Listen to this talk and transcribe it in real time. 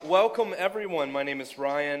Welcome everyone. My name is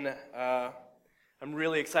Ryan. I'm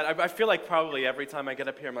really excited. I feel like probably every time I get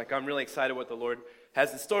up here, I'm really excited what the Lord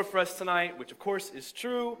has in store for us tonight, which of course is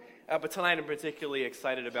true, but tonight I'm particularly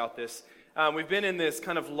excited about this. We've been in this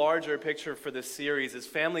kind of larger picture for this series is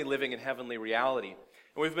family living in heavenly reality.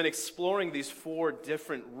 And we've been exploring these 4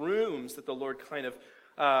 different rooms that the Lord kind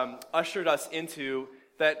of ushered us into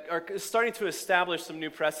that are starting to establish some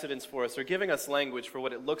new precedents for us, or giving us language for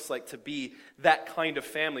what it looks like to be that kind of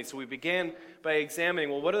family. So we began by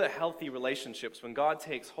examining, what are the healthy relationships? When God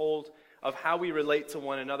takes hold of how we relate to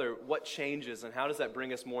one another, what changes, and how does that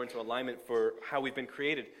bring us more into alignment for how we've been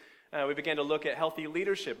created? We began to look at healthy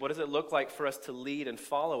leadership. What does it look like for us to lead and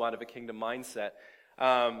follow out of a kingdom mindset?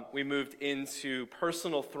 We moved into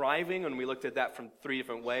personal thriving, and we looked at that from 3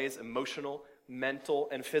 different ways: emotional, mental,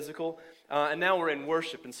 and physical. And now we're in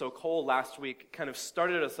worship. And so Cole last week kind of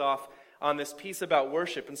started us off on this piece about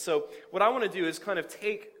worship. And so what I want to do is kind of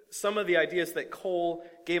take some of the ideas that Cole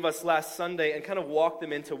gave us last Sunday and kind of walk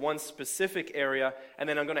them into one specific area. And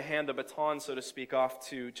then I'm going to hand the baton, so to speak, off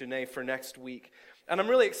to Janae for next week. And I'm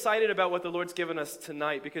really excited about what the Lord's given us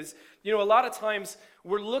tonight because, a lot of times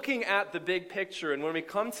we're looking at the big picture, and when we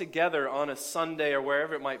come together on a Sunday or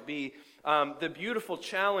wherever it might be, the beautiful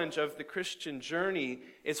challenge of the Christian journey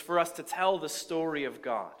is for us to tell the story of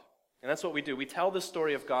God. And that's what we do. We tell the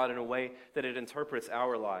story of God in a way that it interprets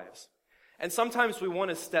our lives. And sometimes we want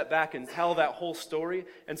to step back and tell that whole story,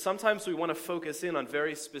 and sometimes we want to focus in on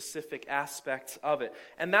very specific aspects of it.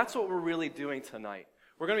 And that's what we're really doing tonight.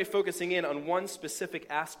 We're going to be focusing in on one specific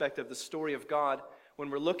aspect of the story of God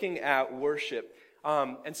when we're looking at worship.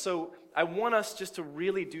 And so I want us just to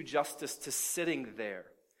really do justice to sitting there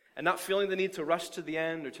and not feeling the need to rush to the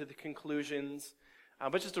end or to the conclusions,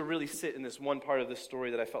 but just to really sit in this one part of the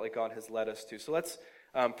story that I felt like God has led us to. So let's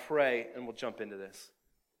pray, and we'll jump into this.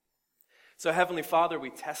 So Heavenly Father,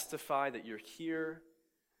 we testify that you're here,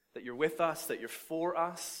 that you're with us, that you're for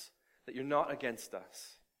us, that you're not against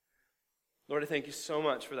us. Lord, I thank you so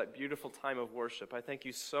much for that beautiful time of worship. I thank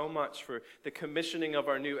you so much for the commissioning of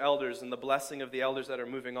our new elders and the blessing of the elders that are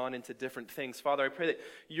moving on into different things. Father, I pray that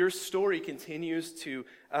your story continues to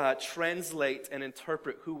translate and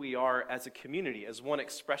interpret who we are as a community, as one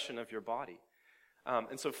expression of your body.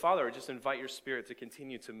 And so, Father, I just invite your Spirit to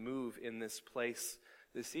continue to move in this place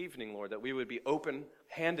this evening, Lord, that we would be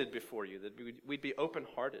open-handed before you, that we'd be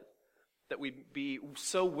open-hearted, that we'd be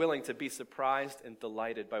so willing to be surprised and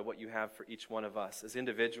delighted by what you have for each one of us as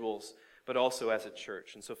individuals, but also as a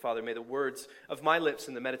church. And so, Father, may the words of my lips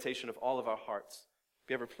and the meditation of all of our hearts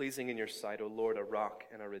be ever pleasing in your sight, O Lord, a rock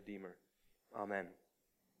and a redeemer. Amen.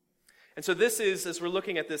 And so this is, as we're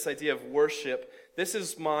looking at this idea of worship, this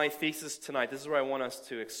is my thesis tonight. This is where I want us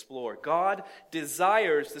to explore. God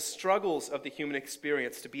desires the struggles of the human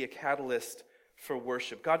experience to be a catalyst for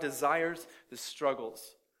worship. God desires the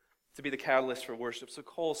struggles to be the catalyst for worship. So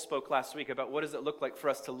Cole spoke last week about what does it look like for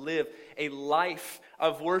us to live a life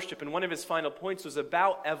of worship. And one of his final points was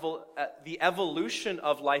about the evolution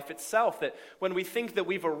of life itself, that when we think that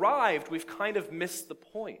we've arrived, we've kind of missed the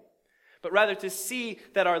point. But rather to see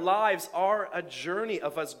that our lives are a journey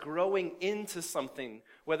of us growing into something,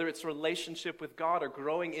 whether it's relationship with God or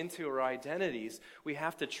growing into our identities, we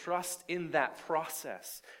have to trust in that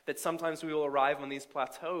process. That sometimes we will arrive on these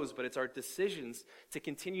plateaus, but it's our decisions to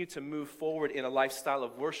continue to move forward in a lifestyle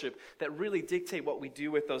of worship that really dictate what we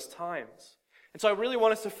do with those times. And so I really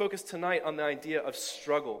want us to focus tonight on the idea of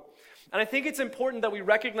struggle. And I think it's important that we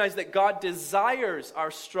recognize that God desires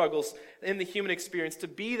our struggles in the human experience to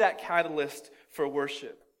be that catalyst for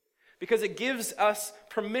worship, because it gives us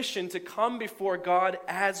permission to come before God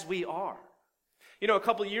as we are. A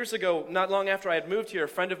couple of years ago, not long after I had moved here, a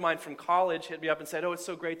friend of mine from college hit me up and said, "Oh, it's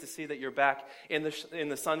so great to see that you're back in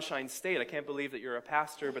the Sunshine State. I can't believe that you're a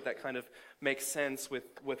pastor, but that kind of makes sense with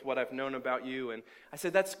what I've known about you." And I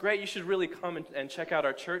said, "That's great. You should really come and check out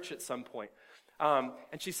our church at some point."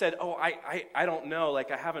 And she said, "Oh, I don't know. I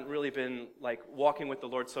haven't really been walking with the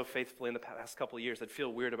Lord so faithfully in the past couple of years. I'd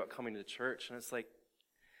feel weird about coming to the church." And it's like,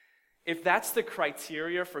 if that's the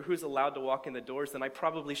criteria for who's allowed to walk in the doors, then I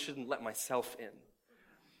probably shouldn't let myself in.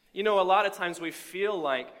 A lot of times we feel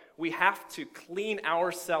like we have to clean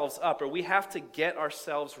ourselves up, or we have to get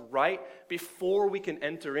ourselves right before we can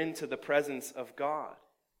enter into the presence of God.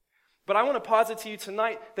 But I want to posit to you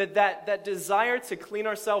tonight that desire to clean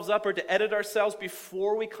ourselves up or to edit ourselves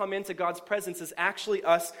before we come into God's presence is actually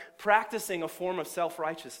us practicing a form of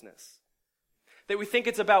self-righteousness. That we think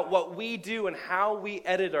it's about what we do and how we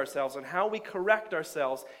edit ourselves and how we correct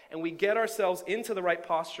ourselves, and we get ourselves into the right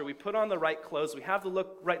posture. We put on the right clothes. We have the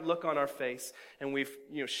right look on our face, and we've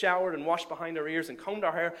showered and washed behind our ears and combed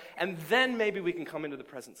our hair, and then maybe we can come into the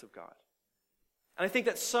presence of God. And I think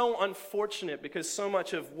that's so unfortunate, because so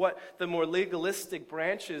much of what the more legalistic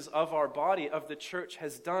branches of our body, of the church,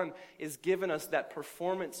 has done is given us that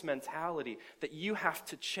performance mentality that you have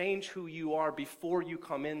to change who you are before you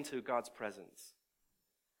come into God's presence.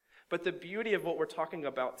 But the beauty of what we're talking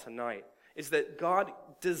about tonight is that God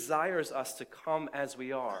desires us to come as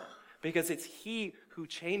we are, because it's He who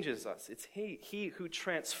changes us. It's He who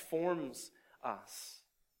transforms us.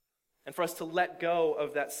 And for us to let go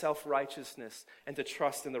of that self-righteousness and to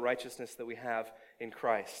trust in the righteousness that we have in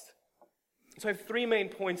Christ. So I have three main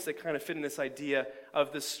points that kind of fit in this idea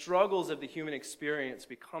of the struggles of the human experience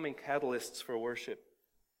becoming catalysts for worship.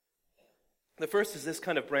 The first is this,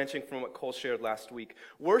 kind of branching from what Cole shared last week.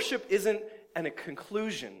 Worship isn't a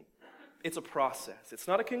conclusion, it's a process. It's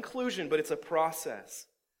not a conclusion, but it's a process.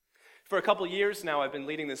 For a couple years now, I've been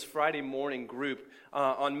leading this Friday morning group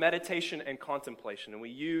on meditation and contemplation. And we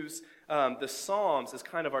use the Psalms as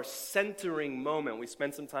kind of our centering moment. We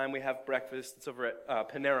spend some time, we have breakfast. It's over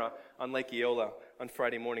at Panera on Lake Eola on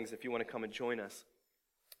Friday mornings if you want to come and join us.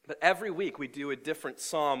 But every week we do a different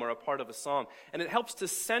psalm or a part of a psalm. And it helps to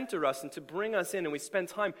center us and to bring us in. And we spend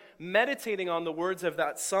time meditating on the words of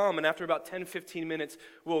that psalm. And after about 10, 15 minutes,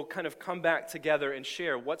 we'll kind of come back together and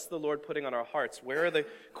share what's the Lord putting on our hearts. Where are the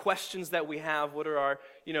questions that we have? What are our,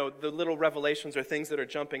 the little revelations or things that are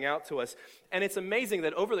jumping out to us? And it's amazing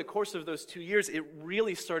that over the course of those 2 years, it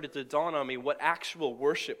really started to dawn on me what actual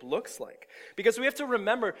worship looks like. Because we have to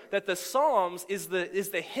remember that the Psalms is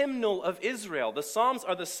the hymnal of Israel. The Psalms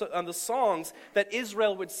are the songs that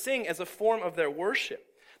Israel would sing as a form of their worship.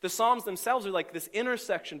 The Psalms themselves are like this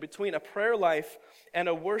intersection between a prayer life and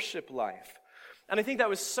a worship life. And I think that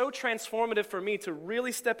was so transformative for me to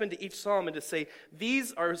really step into each psalm and to say,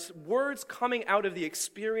 these are words coming out of the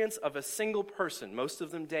experience of a single person, most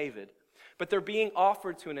of them David, but they're being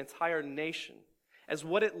offered to an entire nation as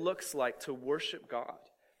what it looks like to worship God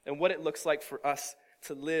and what it looks like for us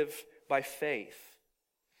to live by faith.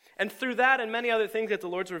 And through that and many other things that the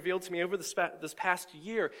Lord's revealed to me over this past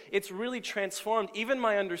year, it's really transformed even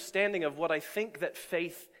my understanding of what I think that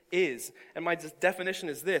faith is. And my definition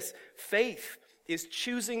is this: faith is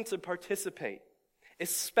choosing to participate,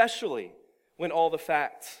 especially when all the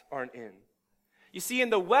facts aren't in. You see,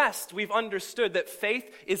 in the West, we've understood that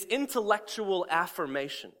faith is intellectual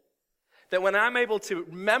affirmation. That when I'm able to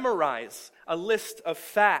memorize a list of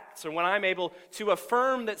facts, or when I'm able to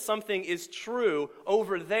affirm that something is true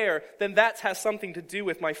over there, then that has something to do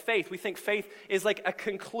with my faith. We think faith is like a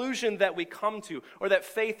conclusion that we come to, or that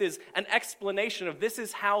faith is an explanation of this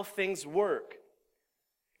is how things work.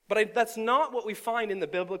 But that's not what we find in the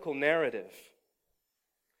biblical narrative.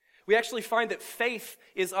 We actually find that faith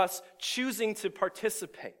is us choosing to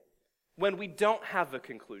participate when we don't have a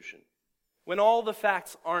conclusion, when all the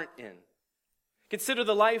facts aren't in. Consider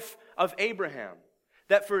the life of Abraham,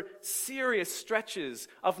 that for serious stretches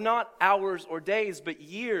of not hours or days, but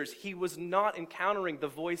years, he was not encountering the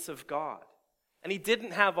voice of God. And he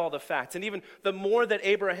didn't have all the facts. And even the more that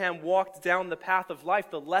Abraham walked down the path of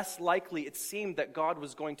life, the less likely it seemed that God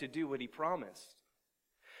was going to do what he promised.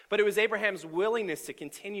 But it was Abraham's willingness to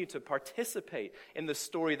continue to participate in the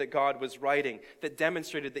story that God was writing that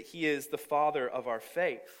demonstrated that he is the father of our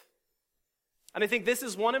faith. And I think this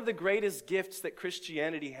is one of the greatest gifts that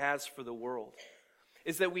Christianity has for the world,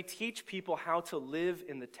 is that we teach people how to live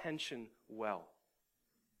in the tension well,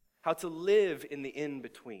 how to live in the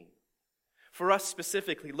in-between. For us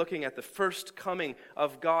specifically, looking at the first coming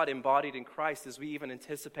of God embodied in Christ as we even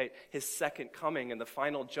anticipate his second coming and the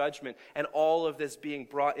final judgment, and all of this being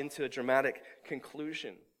brought into a dramatic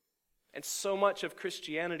conclusion. And so much of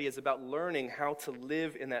Christianity is about learning how to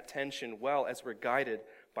live in that tension well as we're guided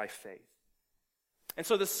by faith. And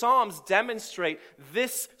so the Psalms demonstrate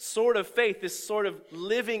this sort of faith, this sort of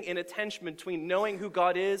living in a tension between knowing who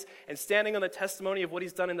God is and standing on the testimony of what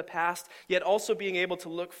he's done in the past, yet also being able to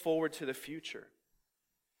look forward to the future.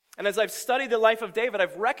 And as I've studied the life of David,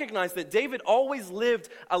 I've recognized that David always lived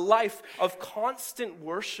a life of constant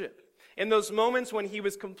worship. In those moments when he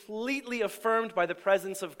was completely affirmed by the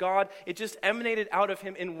presence of God, it just emanated out of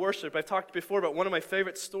him in worship. I've talked before about one of my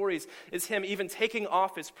favorite stories is him even taking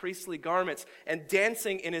off his priestly garments and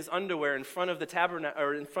dancing in his underwear in front of the tabernacle,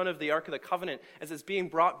 or in front of the Ark of the Covenant as it's being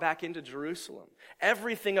brought back into Jerusalem.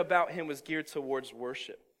 Everything about him was geared towards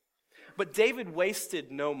worship. But David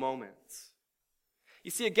wasted no moments.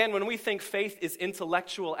 You see, again, when we think faith is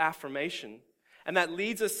intellectual affirmation, And that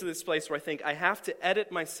leads us to this place where I think I have to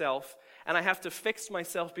edit myself and I have to fix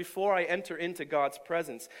myself before I enter into God's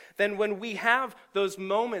presence. Then when we have those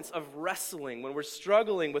moments of wrestling, when we're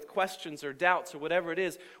struggling with questions or doubts or whatever it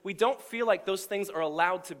is, we don't feel like those things are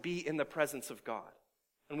allowed to be in the presence of God.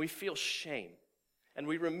 And we feel shame. And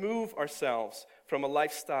we remove ourselves from a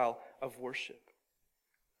lifestyle of worship.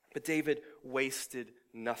 But David wasted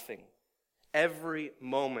nothing. Every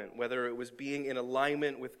moment, whether it was being in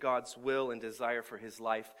alignment with God's will and desire for his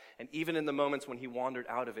life, and even in the moments when he wandered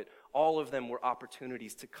out of it, all of them were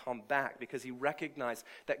opportunities to come back because he recognized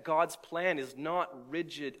that God's plan is not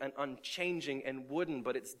rigid and unchanging and wooden,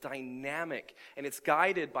 but it's dynamic and it's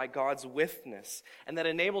guided by God's witness. And that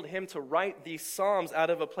enabled him to write these Psalms out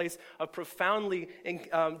of a place of profoundly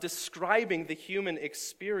describing the human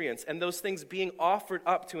experience and those things being offered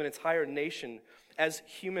up to an entire nation as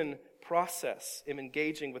human process in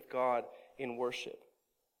engaging with God in worship.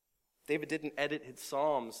 David didn't edit his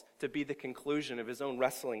Psalms to be the conclusion of his own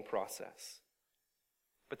wrestling process,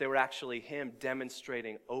 but they were actually him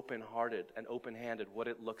demonstrating open-hearted and open-handed what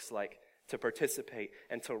it looks like to participate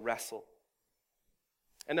and to wrestle.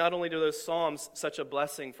 And not only are those Psalms such a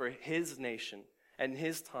blessing for his nation and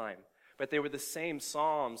his time, but they were the same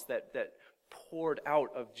Psalms that poured out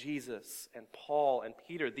of Jesus and Paul and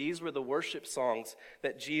Peter. These were the worship songs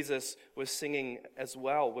that Jesus was singing as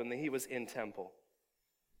well when he was in temple.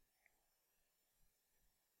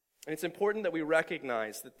 And it's important that we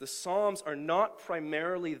recognize that the Psalms are not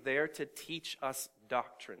primarily there to teach us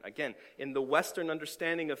doctrine. Again, in the Western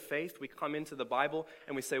understanding of faith, we come into the Bible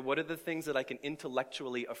and we say, what are the things that I can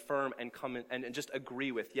intellectually affirm and come in and just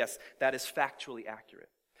agree with? Yes, that is factually accurate.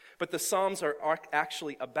 But the Psalms are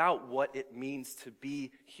actually about what it means to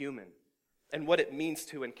be human and what it means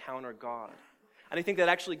to encounter God. And I think that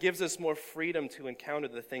actually gives us more freedom to encounter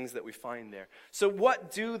the things that we find there. So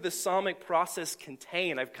what do the psalmic process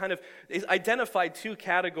contain? I've kind of identified two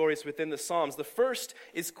categories within the Psalms. The first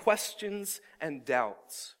is questions and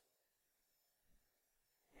doubts.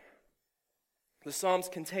 The Psalms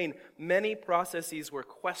contain many processes where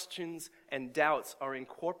questions and doubts are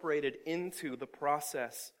incorporated into the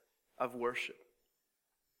process of worship.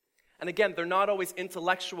 And again, they're not always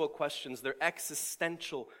intellectual questions, they're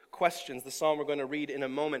existential questions. The psalm we're going to read in a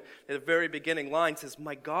moment, at the very beginning line says,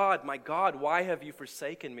 my God, why have you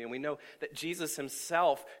forsaken me? And we know that Jesus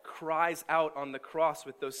himself cries out on the cross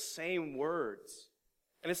with those same words.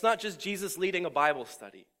 And it's not just Jesus leading a Bible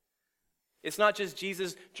study. It's not just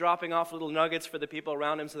Jesus dropping off little nuggets for the people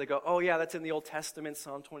around him so they go, oh yeah, that's in the Old Testament,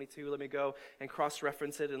 Psalm 22, let me go and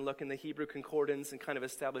cross-reference it and look in the Hebrew concordance and kind of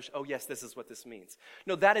establish, oh yes, this is what this means.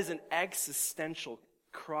 No, that is an existential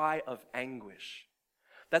cry of anguish.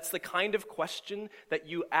 That's the kind of question that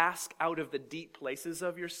you ask out of the deep places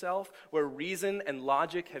of yourself where reason and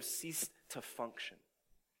logic have ceased to function.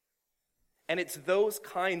 And it's those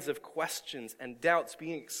kinds of questions and doubts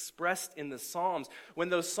being expressed in the Psalms. When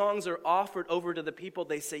those songs are offered over to the people,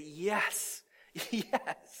 they say, yes,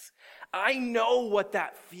 I know what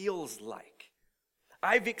that feels like.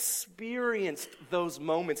 I've experienced those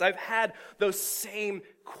moments. I've had those same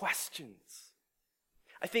questions.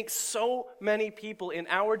 I think so many people in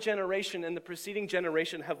our generation and the preceding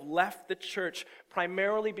generation have left the church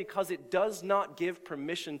primarily because it does not give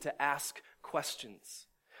permission to ask questions.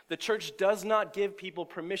 The church does not give people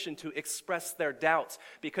permission to express their doubts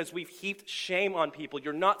because we've heaped shame on people.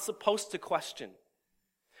 You're not supposed to question.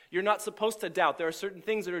 You're not supposed to doubt. There are certain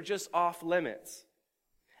things that are just off limits.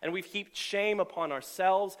 And we've heaped shame upon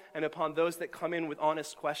ourselves and upon those that come in with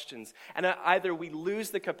honest questions. And either we lose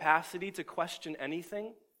the capacity to question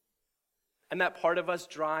anything, and that part of us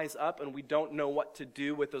dries up and we don't know what to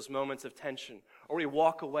do with those moments of tension, or we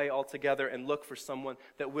walk away altogether and look for someone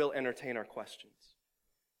that will entertain our questions.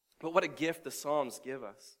 But what a gift the Psalms give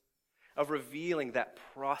us of revealing that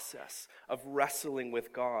process of wrestling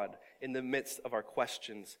with God in the midst of our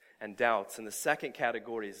questions and doubts. And the second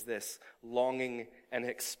category is this: longing and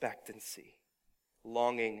expectancy.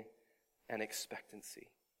 Longing and expectancy.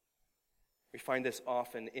 We find this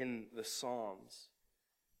often in the Psalms,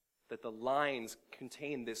 that the lines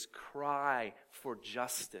contain this cry for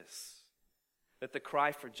justice. That the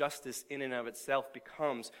cry for justice in and of itself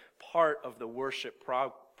becomes part of the worship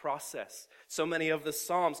process. So many of the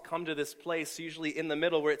Psalms come to this place, usually in the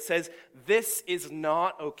middle, where it says, this is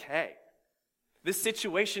not okay. This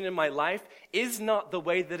situation in my life is not the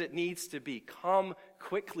way that it needs to be. Come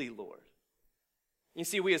quickly, Lord. You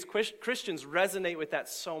see, we as Christians resonate with that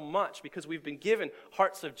so much because we've been given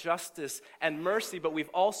hearts of justice and mercy, but we've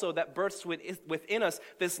also, that births within us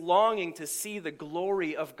this longing to see the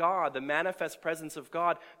glory of God, the manifest presence of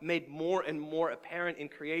God made more and more apparent in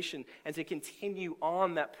creation, and to continue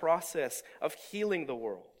on that process of healing the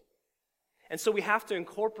world. And so we have to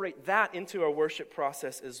incorporate that into our worship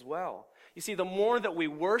process as well. You see, the more that we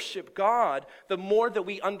worship God, the more that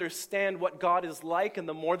we understand what God is like and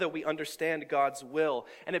the more that we understand God's will.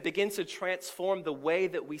 And it begins to transform the way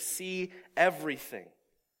that we see everything.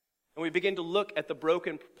 And we begin to look at the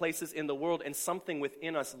broken places in the world, and something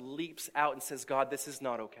within us leaps out and says, God, this is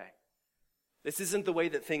not okay. This isn't the way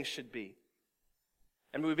that things should be.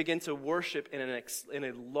 And we begin to worship in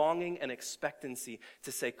a longing and expectancy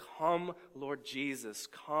to say, come, Lord Jesus,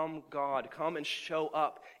 come, God, come and show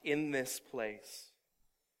up in this place.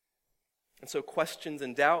 And so questions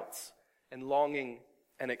and doubts and longing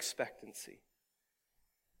and expectancy.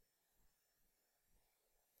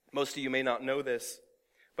 Most of you may not know this,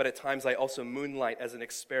 but at times I also moonlight as an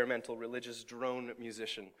experimental religious drone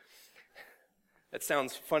musician. That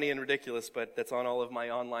sounds funny and ridiculous, but that's on all of my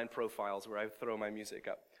online profiles where I throw my music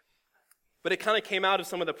up. But it kind of came out of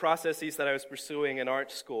some of the processes that I was pursuing in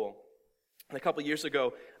art school. And a couple years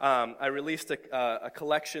ago, I released a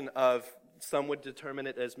collection of, some would determine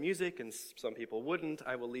it as music, and some people wouldn't.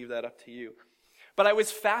 I will leave that up to you. But I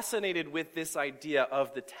was fascinated with this idea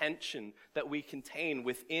of the tension that we contain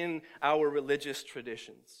within our religious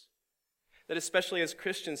traditions. That especially as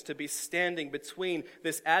Christians, to be standing between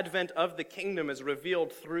this advent of the kingdom as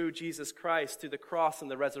revealed through Jesus Christ, through the cross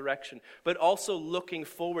and the resurrection, but also looking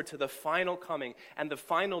forward to the final coming and the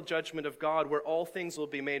final judgment of God where all things will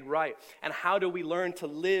be made right. And how do we learn to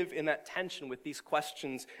live in that tension with these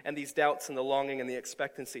questions and these doubts and the longing and the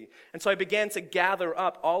expectancy? And so I began to gather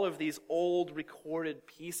up all of these old recorded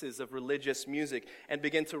pieces of religious music and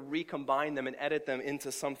begin to recombine them and edit them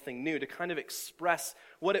into something new to kind of express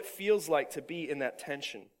what it feels like to be in that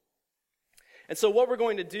tension. And so what we're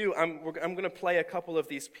going to do, I'm going to play a couple of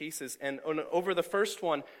these pieces, and over the first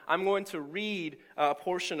one, I'm going to read a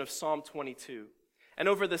portion of Psalm 22. And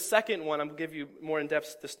over the second one, I'm going to give you more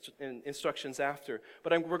in-depth instructions after,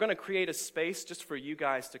 but we're going to create a space just for you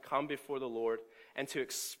guys to come before the Lord and to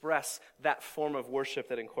express that form of worship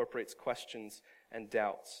that incorporates questions and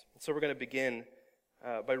doubts. So we're going to begin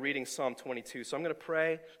by reading Psalm 22. So I'm going to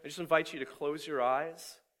pray. I just invite you to close your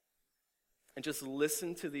eyes and just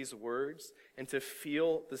listen to these words and to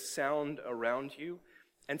feel the sound around you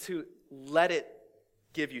and to let it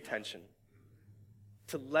give you tension,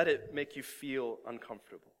 to let it make you feel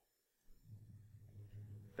uncomfortable.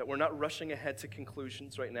 That we're not rushing ahead to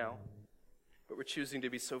conclusions right now, but we're choosing to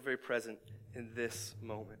be so very present in this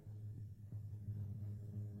moment.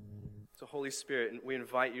 So Holy Spirit, we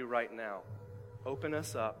invite you right now. Open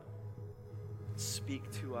us up.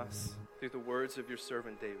 Speak to us through the words of your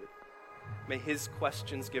servant David. May his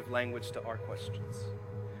questions give language to our questions.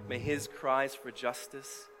 May his cries for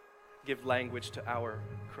justice give language to our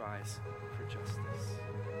cries for justice.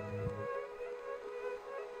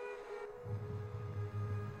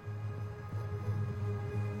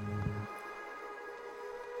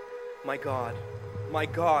 My God,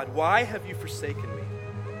 why have you forsaken me?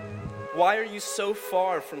 Why are you so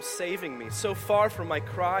far from saving me, so far from my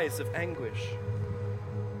cries of anguish?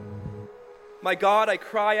 My God, I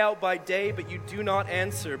cry out by day, but you do not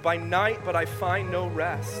answer, by night, but I find no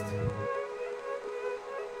rest.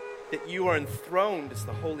 That you are enthroned as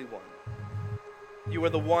the Holy One. You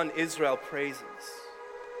are the one Israel praises.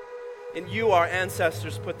 In you our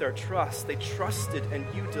ancestors put their trust. They trusted and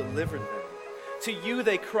you delivered them. To you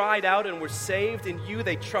they cried out and were saved. In you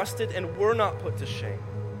they trusted and were not put to shame.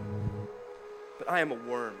 But I am a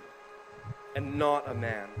worm and not a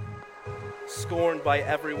man, scorned by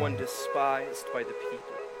everyone, despised by the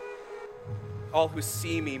people. All who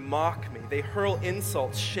see me mock me. They hurl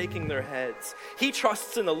insults, shaking their heads. He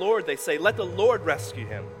trusts in the Lord, they say. Let the Lord rescue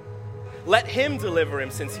him. Let him deliver him,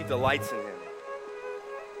 since he delights in him.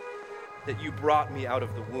 That you brought me out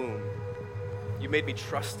of the womb. You made me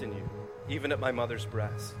trust in you, even at my mother's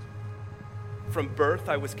breast. From birth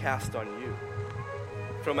I was cast on you.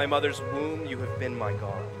 From my mother's womb you have been my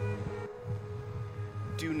God.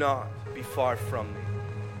 Do not be far from me,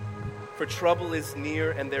 for trouble is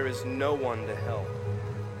near and there is no one to help.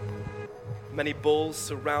 Many bulls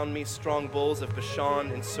surround me, strong bulls of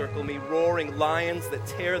Bashan encircle me, roaring lions that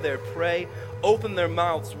tear their prey, open their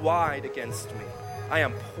mouths wide against me. I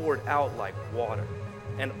am poured out like water,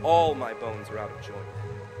 and all my bones are out of joint.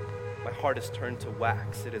 My heart is turned to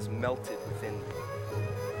wax, it is melted within me.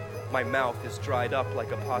 My mouth is dried up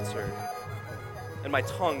like a potsherd. and my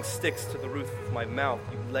tongue sticks to the roof of my mouth.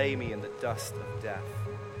 You lay me in the dust of death.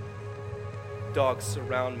 Dogs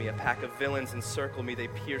surround me, a pack of villains encircle me. They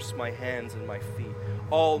pierce my hands and my feet.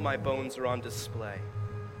 All my bones are on display.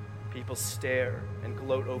 People stare and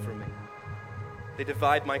gloat over me. They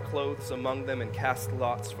divide my clothes among them and cast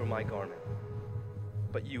lots for my garment.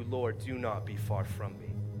 But you, Lord, do not be far from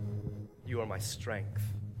me. You are my strength.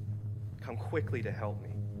 Come quickly to help me.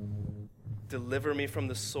 Deliver me from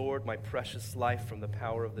the sword, my precious life from the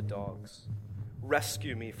power of the dogs.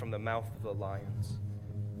 Rescue me from the mouth of the lions.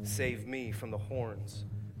 Save me from the horns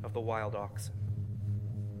of the wild oxen.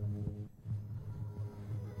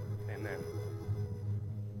 Amen.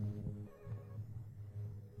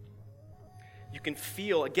 You can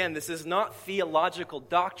feel, again, this is not theological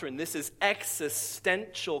doctrine. This is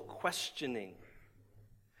existential questioning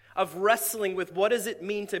of wrestling with what does it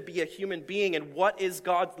mean to be a human being and what is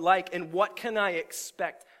God like and what can I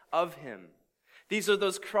expect of him. These are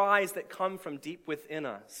those cries that come from deep within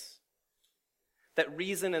us that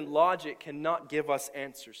reason and logic cannot give us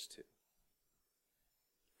answers to.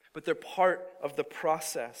 But they're part of the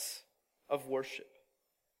process of worship.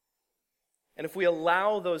 And if we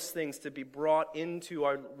allow those things to be brought into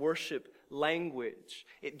our worship language,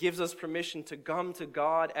 it gives us permission to come to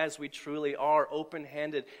God as we truly are,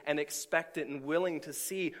 open-handed and expectant and willing to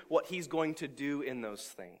see what he's going to do in those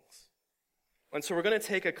things. And so we're going to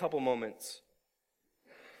take a couple moments.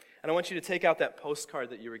 And I want you to take out that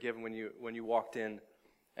postcard that you were given when you walked in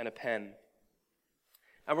and a pen.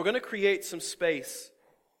 And we're going to create some space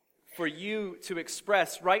for you to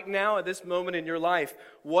express right now at this moment in your life,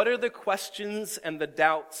 what are the questions and the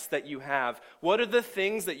doubts that you have? What are the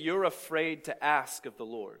things that you're afraid to ask of the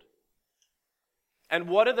Lord? And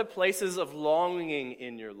what are the places of longing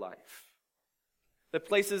in your life? The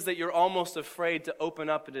places that you're almost afraid to open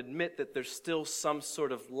up and admit that there's still some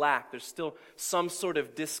sort of lack, there's still some sort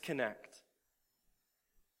of disconnect.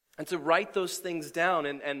 And to write those things down,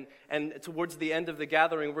 and towards the end of the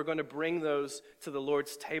gathering, we're going to bring those to the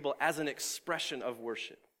Lord's table as an expression of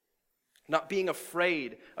worship. Not being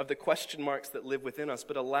afraid of the question marks that live within us,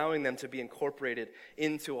 but allowing them to be incorporated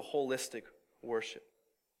into a holistic worship.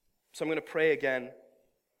 So I'm going to pray again, and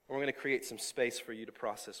we're going to create some space for you to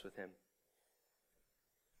process with him.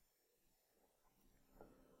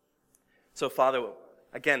 So Father,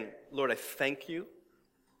 again, Lord, I thank you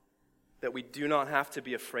that we do not have to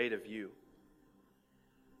be afraid of you.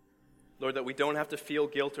 Lord, that we don't have to feel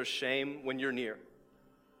guilt or shame when you're near,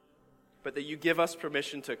 but that you give us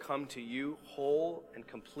permission to come to you whole and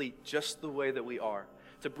complete just the way that we are,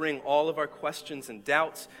 to bring all of our questions and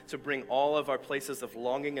doubts, to bring all of our places of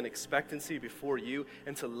longing and expectancy before you,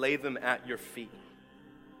 and to lay them at your feet.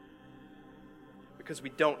 Because we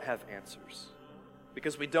don't have answers,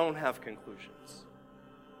 because we don't have conclusions,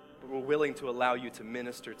 but we're willing to allow you to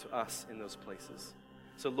minister to us in those places.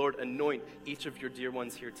 So Lord, anoint each of your dear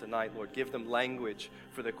ones here tonight, Lord. Give them language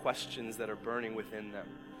for the questions that are burning within them.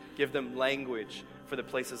 Give them language for the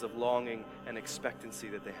places of longing and expectancy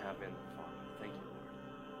that they have in. Father, thank you, Lord.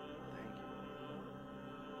 Thank you.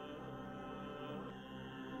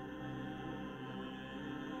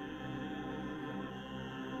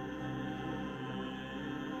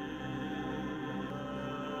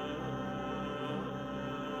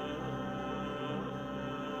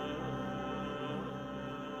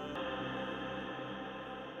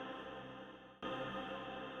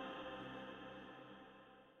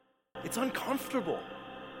 It's uncomfortable.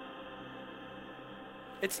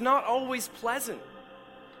 It's not always pleasant.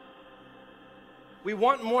 We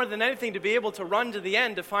want more than anything to be able to run to the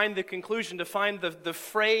end, to find the conclusion, to find the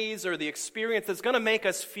phrase or the experience that's going to make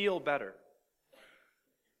us feel better.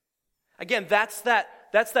 Again, that's that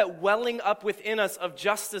welling up within us of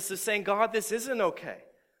justice, is saying, God, this isn't okay.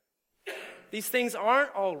 These things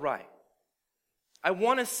aren't all right. I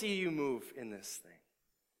want to see you move in this thing.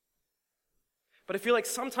 But I feel like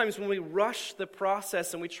sometimes when we rush the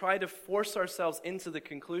process and we try to force ourselves into the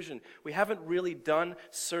conclusion, we haven't really done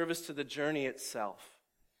service to the journey itself.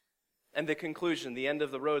 And the conclusion, the end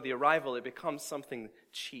of the road, the arrival, it becomes something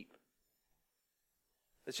cheap.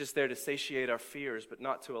 It's just there to satiate our fears, but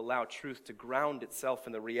not to allow truth to ground itself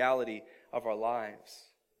in the reality of our lives.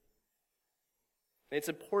 And it's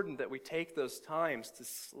important that we take those times to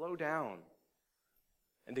slow down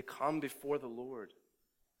and to come before the Lord.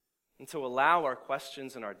 And to allow our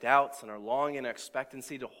questions and our doubts and our longing and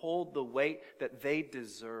expectancy to hold the weight that they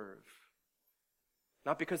deserve.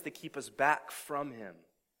 Not because they keep us back from him,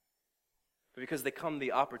 but because they come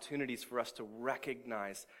the opportunities for us to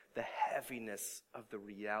recognize the heaviness of the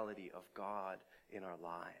reality of God in our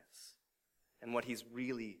lives and what he's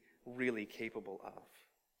really, really capable of.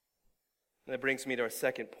 And that brings me to our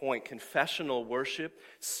second point. Confessional worship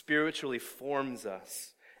spiritually forms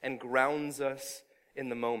us and grounds us in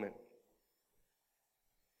the moment.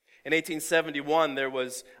 In 1871, there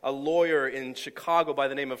was a lawyer in Chicago by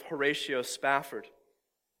the name of Horatio Spafford.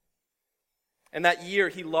 And that year,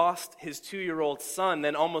 he lost his 2-year-old son.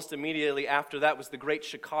 Then almost immediately after that was the Great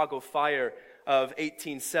Chicago Fire of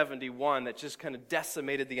 1871 that just kind of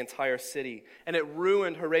decimated the entire city. And it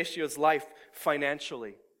ruined Horatio's life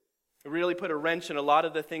financially. It really put a wrench in a lot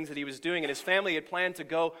of the things that he was doing. And his family had planned to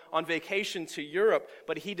go on vacation to Europe,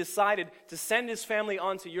 but he decided to send his family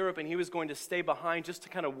on to Europe, and he was going to stay behind just to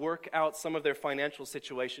kind of work out some of their financial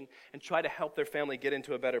situation and try to help their family get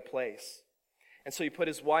into a better place. And so he put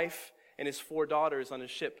his wife and his 4 daughters on a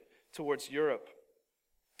ship towards Europe.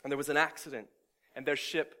 And there was an accident, and their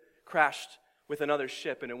ship crashed with another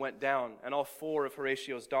ship, and it went down, and all 4 of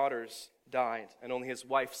Horatio's daughters died, and only his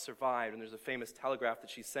wife survived. And there's a famous telegraph that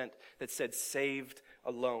she sent that said, "Saved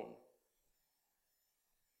alone."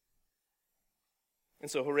 And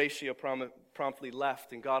so Horatio promptly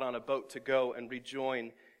left and got on a boat to go and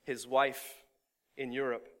rejoin his wife in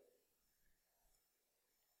Europe.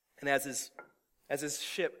 And as his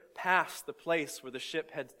ship passed the place where the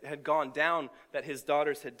ship had gone down that his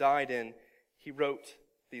daughters had died in, he wrote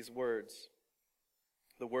these words,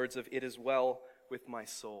 the words of, "It is well with my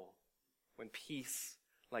soul, when peace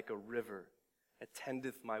like a river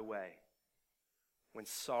attendeth my way, when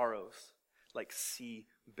sorrows like sea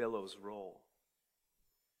billows roll.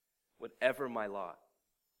 Whatever my lot,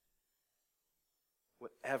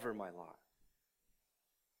 whatever my lot."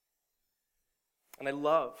 And I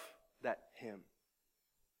love that hymn.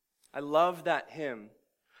 I love that hymn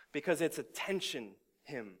because it's a tension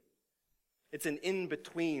hymn. It's an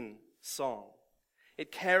in-between song.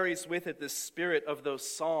 It carries with it the spirit of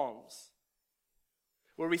those psalms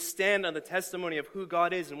where we stand on the testimony of who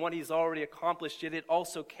God is and what He's already accomplished, yet it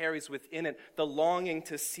also carries within it the longing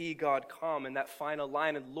to see God come in that final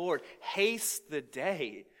line, "And Lord, haste the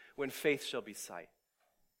day when faith shall be sight."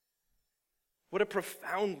 What a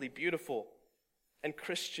profoundly beautiful and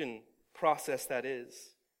Christian process that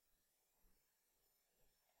is.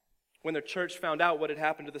 When the church found out what had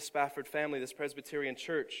happened to the Spafford family, this Presbyterian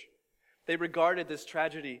church, they regarded this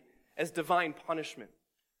tragedy as divine punishment.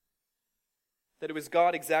 That it was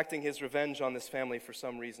God exacting His revenge on this family for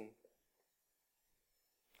some reason.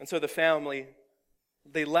 And so the family,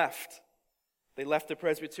 they left. They left the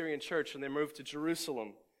Presbyterian church and they moved to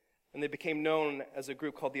Jerusalem. And they became known as a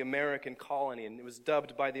group called the American Colony. And it was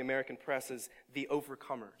dubbed by the American press as the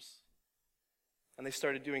Overcomers. And they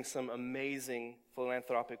started doing some amazing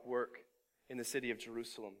philanthropic work in the city of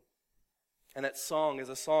Jerusalem. And that song is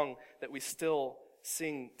a song that we still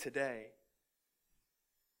sing today.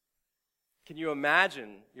 Can you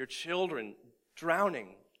imagine your children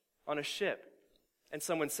drowning on a ship and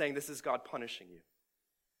someone saying, "This is God punishing you"?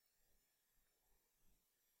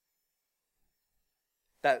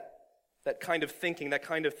 That kind of thinking, that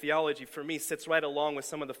kind of theology for me sits right along with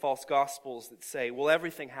some of the false gospels that say, well,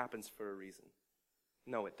 everything happens for a reason.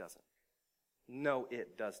 No, it doesn't. No,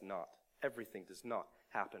 it does not. Everything does not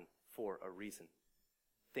happen for a reason.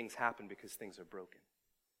 Things happen because things are broken.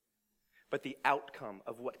 But the outcome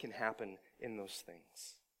of what can happen in those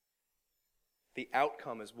things, the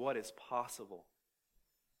outcome is what is possible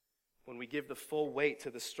when we give the full weight to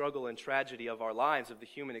the struggle and tragedy of our lives, of the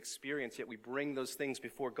human experience, yet we bring those things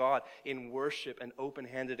before God in worship and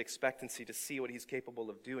open-handed expectancy to see what He's capable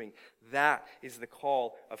of doing. That is the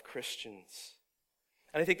call of Christians.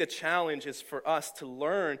 And I think the challenge is for us to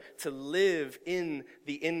learn to live in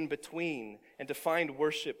the in-between and to find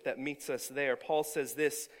worship that meets us there. Paul says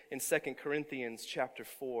this in 2 Corinthians chapter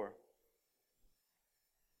 4.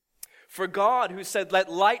 "For God, who said,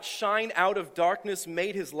 'Let light shine out of darkness,'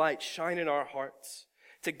 made His light shine in our hearts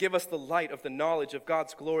to give us the light of the knowledge of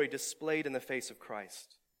God's glory displayed in the face of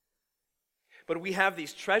Christ. But we have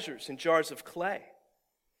these treasures in jars of clay,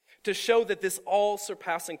 to show that this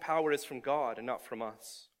all-surpassing power is from God and not from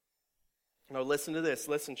us. Now listen to this.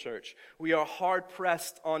 Listen, church. We are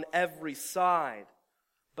hard-pressed on every side,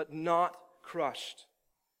 but not crushed.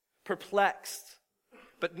 Perplexed,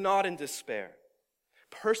 but not in despair.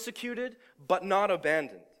 Persecuted, but not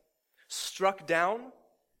abandoned. Struck down,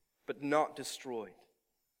 but not destroyed.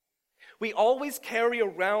 We always carry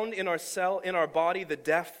around in our body the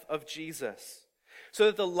death of Jesus, so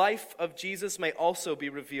that the life of Jesus may also be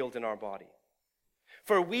revealed in our body.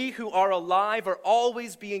 For we who are alive are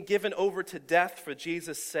always being given over to death for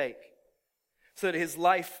Jesus' sake, so that His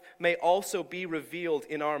life may also be revealed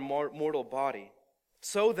in our mortal body.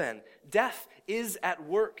 So then, death is at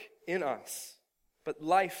work in us, but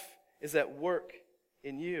life is at work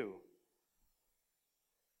in you.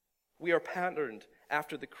 We are patterned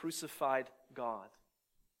after the crucified God.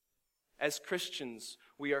 As Christians,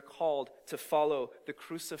 we are called to follow the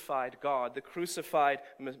crucified God, the crucified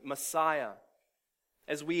Messiah,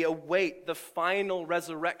 as we await the final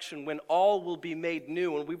resurrection when all will be made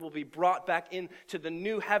new and we will be brought back into the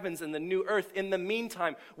new heavens and the new earth. In the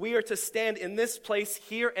meantime, we are to stand in this place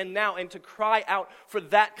here and now and to cry out for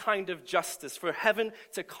that kind of justice, for heaven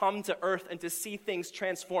to come to earth and to see things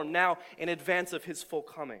transformed now in advance of his full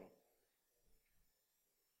coming.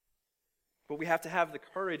 But we have to have the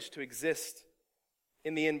courage to exist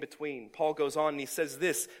in the in-between. Paul goes on and he says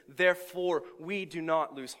this, "Therefore we do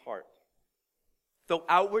not lose heart. Though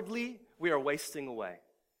outwardly we are wasting away,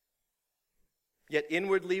 yet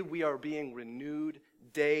inwardly we are being renewed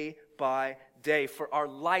day by day. For our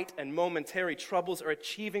light and momentary troubles are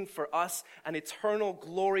achieving for us an eternal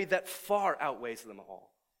glory that far outweighs them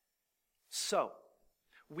all. So,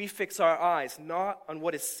 we fix our eyes not on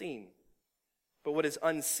what is seen, but what is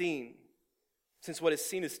unseen, since what is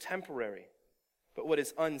seen is temporary, but what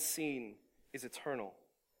is unseen is eternal."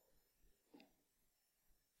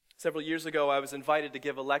 Several years ago, I was invited to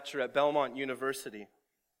give a lecture at Belmont University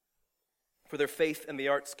for their faith and the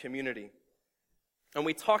arts community. And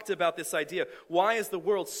we talked about this idea. Why is the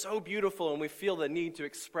world so beautiful and we feel the need to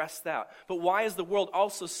express that? But why is the world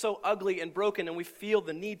also so ugly and broken and we feel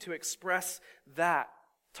the need to express that?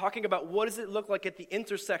 Talking about what does it look like at the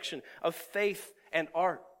intersection of faith and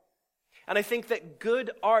art. And I think that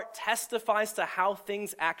good art testifies to how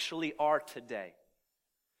things actually are today.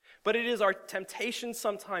 But it is our temptation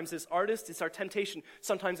sometimes as artists, it's our temptation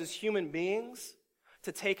sometimes as human beings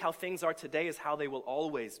to take how things are today as how they will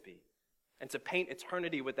always be and to paint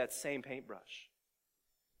eternity with that same paintbrush.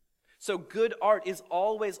 So good art is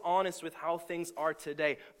always honest with how things are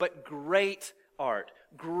today, but great art,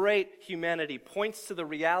 great humanity points to the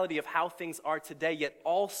reality of how things are today, yet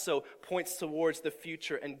also points towards the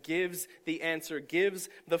future and gives the answer, gives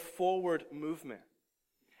the forward movement.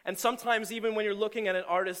 And sometimes even when you're looking at an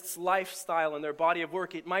artist's lifestyle and their body of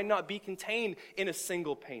work, it might not be contained in a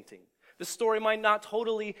single painting. The story might not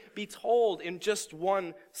totally be told in just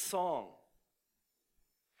one song.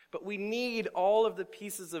 But we need all of the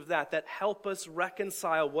pieces of that help us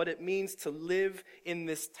reconcile what it means to live in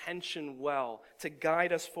this tension well, to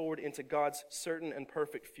guide us forward into God's certain and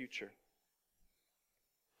perfect future.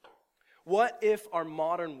 What if our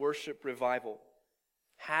modern worship revival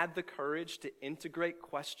had the courage to integrate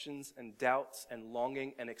questions and doubts and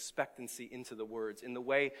longing and expectancy into the words in the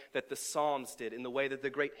way that the Psalms did, in the way that the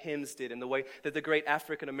great hymns did, in the way that the great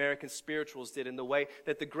African American spirituals did, in the way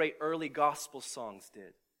that the great early gospel songs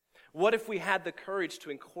did? What if we had the courage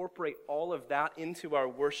to incorporate all of that into our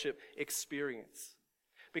worship experience?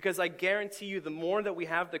 Because I guarantee you, the more that we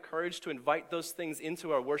have the courage to invite those things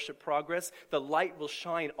into our worship progress, the light will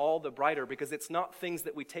shine all the brighter because it's not things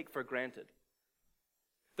that we take for granted.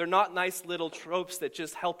 They're not nice little tropes that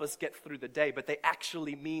just help us get through the day, but they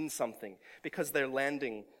actually mean something because they're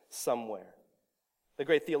landing somewhere. The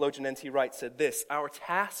great theologian N.T. Wright said this, "Our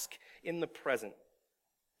task in the present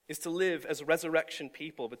is to live as a resurrection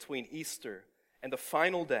people between Easter and the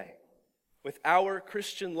final day, with our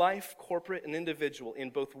Christian life, corporate and individual, in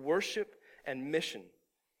both worship and mission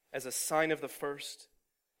as a sign of the first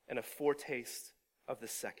and a foretaste of the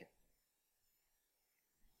second."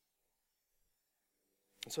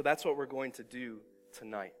 And so that's what we're going to do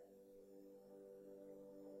tonight.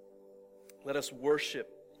 Let us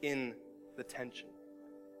worship in the tension.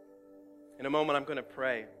 In a moment, I'm going to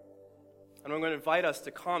pray. And I'm going to invite us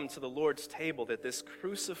to come to the Lord's table, that this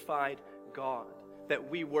crucified God that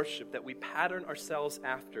we worship, that we pattern ourselves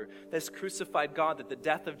after, this crucified God, that the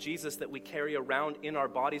death of Jesus that we carry around in our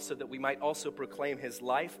bodies so that we might also proclaim his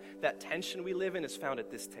life, that tension we live in is found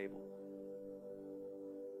at this table.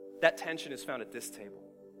 That tension is found at this table.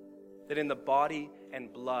 That in the body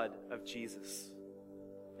and blood of Jesus,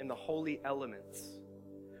 in the holy elements,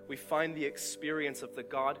 we find the experience of the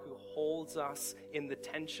God who holds us in the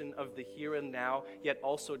tension of the here and now, yet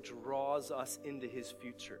also draws us into his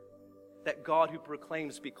future. That God who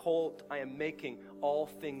proclaims, "Behold, I am making all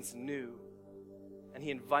things new." And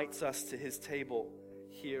he invites us to his table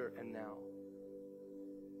here and now.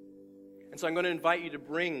 And so I'm going to invite you to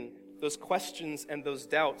bring those questions and those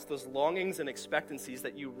doubts, those longings and expectancies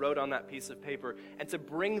that you wrote on that piece of paper, and to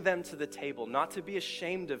bring them to the table, not to be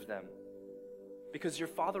ashamed of them, because your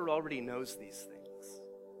Father already knows these things.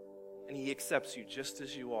 And he accepts you just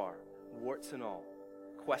as you are, warts and all,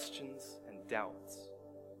 questions and doubts,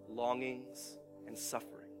 longings and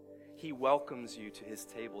suffering. He welcomes you to his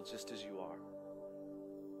table just as you are.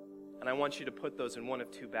 And I want you to put those in one of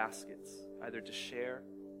two baskets, either to share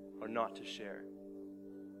or not to share.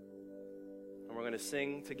 and we're going to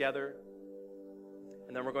sing together,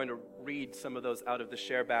 and then we're going to read some of those out of the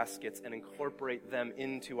share baskets and incorporate them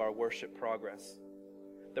into our worship progress.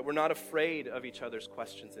 That we're not afraid of each other's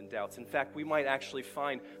questions and doubts. In fact, we might actually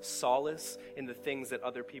find solace in the things that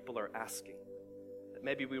other people are asking. That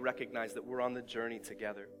maybe we recognize that we're on the journey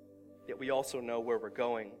together, yet we also know where we're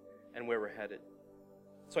going and where we're headed.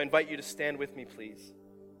 So I invite you to stand with me, please.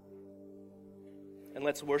 And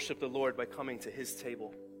let's worship the Lord by coming to his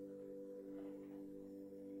table.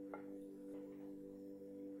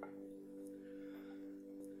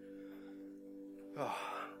 Oh,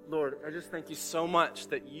 Lord, I just thank you so much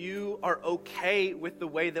that you are okay with the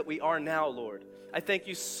way that we are now, Lord. I thank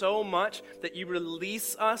you so much that you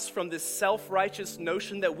release us from this self-righteous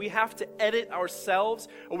notion that we have to edit ourselves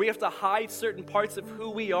or we have to hide certain parts of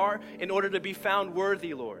who we are in order to be found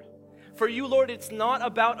worthy, Lord. For you, Lord, it's not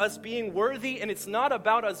about us being worthy and it's not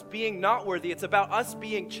about us being not worthy. It's about us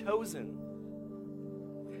being chosen.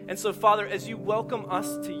 And so, Father, as you welcome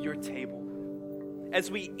us to your table, as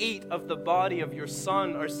we eat of the body of your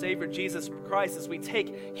Son, our Savior, Jesus Christ, as we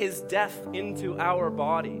take his death into our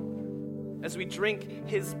body, as we drink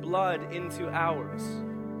his blood into ours,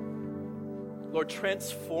 Lord,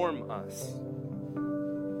 transform us.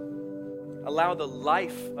 Allow the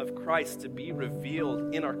life of Christ to be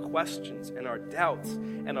revealed in our questions and our doubts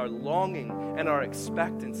and our longing and our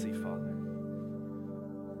expectancy, Father.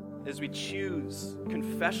 As we choose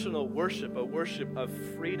confessional worship, a worship of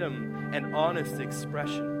freedom and honest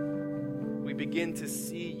expression, we begin to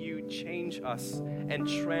see you change us and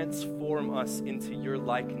transform us into your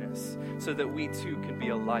likeness so that we too can be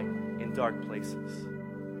a light in dark places.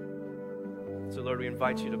 So, Lord, we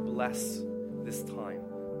invite you to bless this time.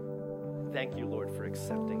 Thank you, Lord, for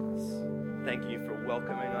accepting us. Thank you for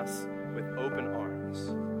welcoming us with open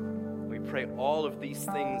arms. We pray all of these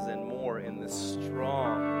things and more in the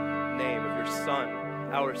strong name of your Son,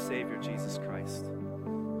 our Savior, Jesus Christ.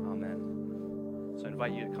 Amen. So I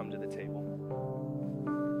invite you to come to the table.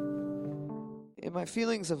 In my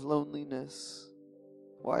feelings of loneliness,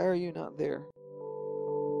 why are you not there?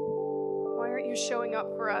 Why aren't you showing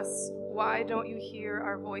up for us? Why don't you hear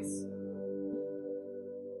our voice?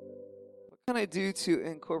 What can I do to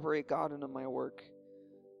incorporate God into my work?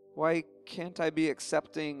 Why can't I be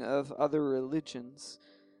accepting of other religions?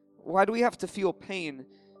 Why do we have to feel pain?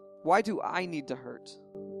 Why do I need to hurt?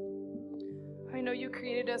 I know you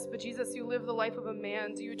created us, but Jesus, you live the life of a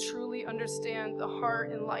man. Do you truly understand the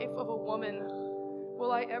heart and life of a woman?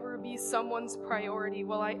 Will I ever be someone's priority?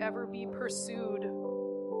 Will I ever be pursued?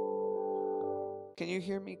 Can you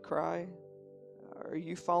hear me cry? Are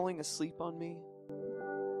you falling asleep on me?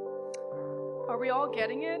 Are we all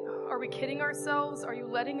getting it? Are we kidding ourselves? Are you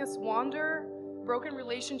letting us wander? Broken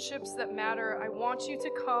relationships that matter. I want you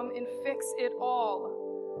to come and fix it all.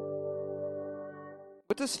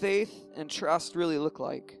 What does faith and trust really look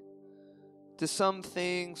like? Do some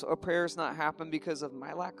things or prayers not happen because of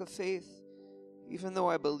my lack of faith, even though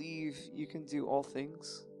I believe you can do all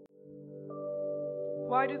things?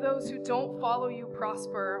 Why do those who don't follow you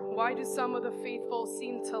prosper? Why do some of the faithful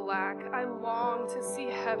seem to lack? I long to see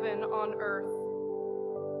heaven on earth.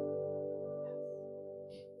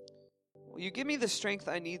 Will you give me the strength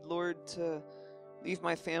I need, Lord, to leave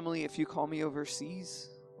my family if you call me overseas?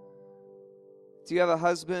 Do you have a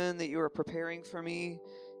husband that you are preparing for me?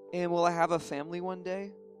 And will I have a family one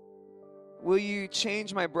day? Will you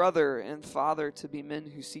change my brother and father to be men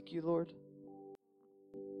who seek you, Lord?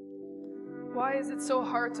 Why is it so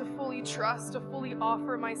hard to fully trust, to fully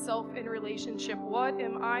offer myself in relationship? What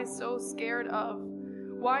am I so scared of?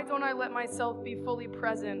 Why don't I let myself be fully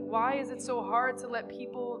present? Why is it so hard to let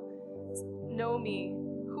people know me?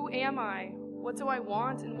 Who am I? What do I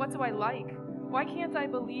want and what do I like? Why can't I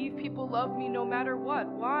believe people love me no matter what?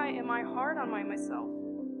 Why am I hard on myself?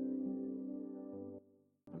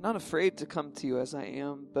 I'm not afraid to come to you as I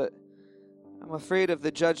am, but I'm afraid of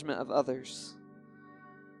the judgment of others.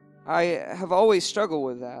 I have always struggled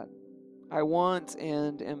with that. I want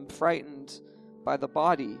and am frightened by the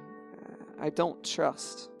body. I don't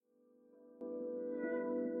trust.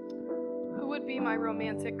 Who would be my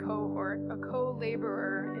romantic cohort, a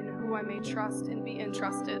co-laborer in who I may trust and be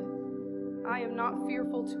entrusted? I am not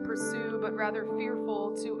fearful to pursue, but rather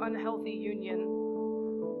fearful to unhealthy union.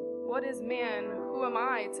 What is man? Who am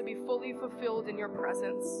I to be fully fulfilled in your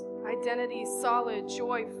presence? Identity solid,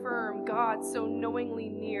 joy firm, God so knowingly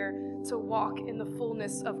near, to walk in the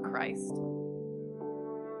fullness of Christ.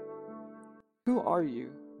 Who are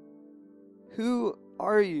you? Who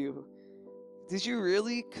are you? Did you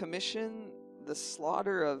really commission the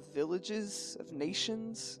slaughter of villages, of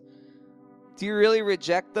nations? Do you really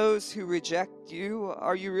reject those who reject you?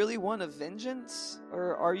 Are you really one of vengeance,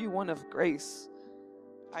 or are you one of grace?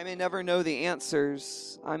 I may never know the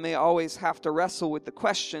answers. I may always have to wrestle with the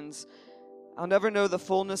questions. I'll never know the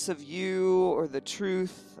fullness of you or the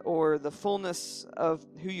truth or the fullness of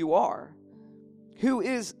who you are. Who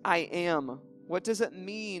is I am? What does it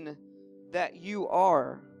mean that you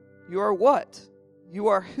are? You are what? You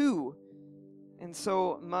are who? And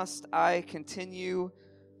so must I continue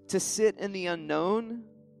to sit in the unknown?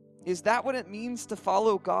 Is that what it means to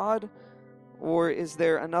follow God? Or is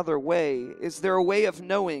there another way? Is there a way of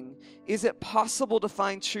knowing? Is it possible to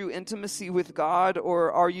find true intimacy with God?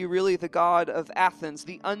 Or are you really the God of Athens,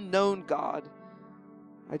 the unknown God?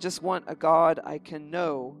 I just want a God I can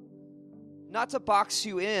know. Not to box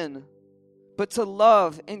you in, but to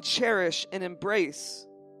love and cherish and embrace.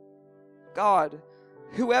 God,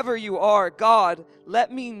 whoever you are, God,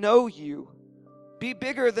 let me know you. Be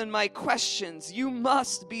bigger than my questions. You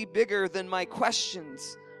must be bigger than my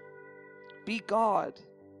questions. Be God,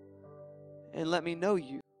 and let me know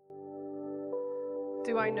you.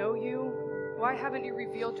 Do I know you? Why haven't you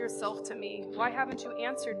revealed yourself to me? Why haven't you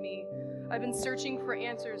answered me? I've been searching for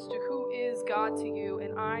answers to who is God to you,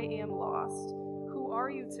 and I am lost. Who are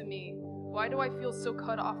you to me? Why do I feel so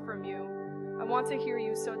cut off from you? I want to hear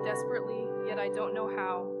you so desperately, yet I don't know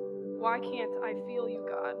how. Why can't I feel you,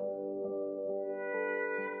 God?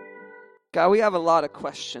 God, we have a lot of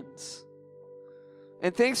questions.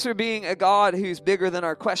 And thanks for being a God who's bigger than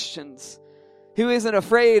our questions, who isn't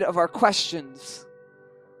afraid of our questions,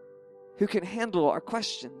 who can handle our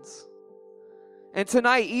questions. And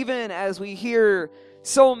tonight, even as we hear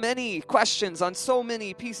so many questions on so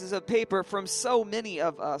many pieces of paper from so many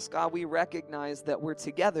of us, God, we recognize that we're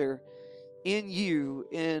together in you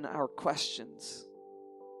in our questions.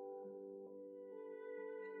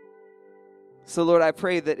 So, Lord, I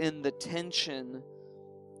pray that in the tension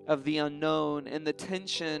of the unknown, in the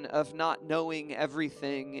tension of not knowing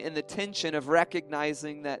everything, in the tension of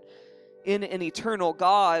recognizing that in an eternal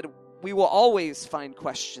God, we will always find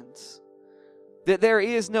questions, that there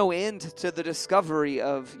is no end to the discovery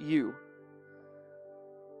of you.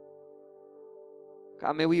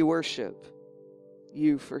 God, may we worship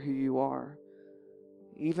you for who you are,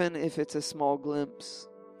 even if it's a small glimpse,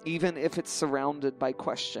 even if it's surrounded by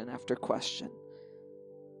question after question.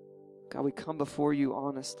 God, we come before you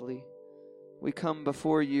honestly. We come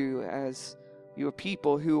before you as your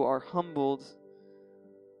people who are humbled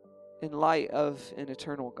in light of an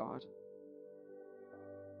eternal God.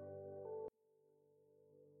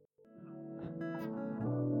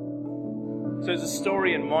 So there's a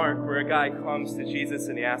story in Mark where a guy comes to Jesus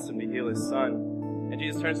and he asks him to heal his son. And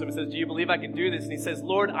Jesus turns to him and says, "Do you believe I can do this?" And he says,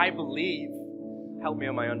 "Lord, I believe. Help me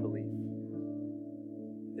in my unbelief."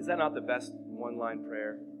 Is that not the best one-line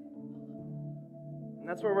prayer? And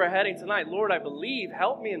that's where we're heading tonight. Lord, I believe.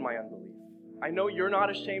 Help me in my unbelief. I know you're not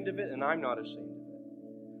ashamed of it, and I'm not ashamed of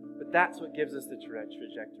it. But that's what gives us the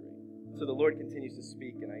trajectory. So the Lord continues to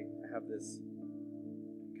speak, and I have this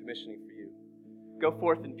commissioning for you. Go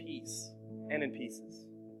forth in peace and in pieces.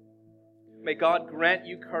 May God grant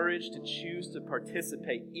you courage to choose to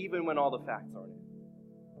participate even when all the facts aren't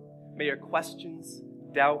in. May your questions,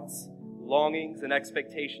 doubts, longings, and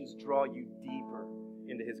expectations draw you deeper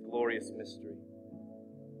into His glorious mystery.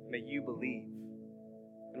 May you believe,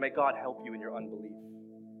 and may God help you in your unbelief.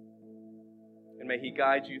 And may He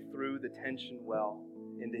guide you through the tension well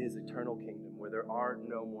into His eternal kingdom where there are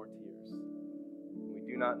no more tears. We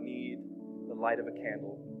do not need the light of a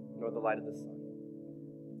candle nor the light of the sun.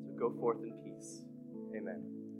 So go forth in peace. Amen.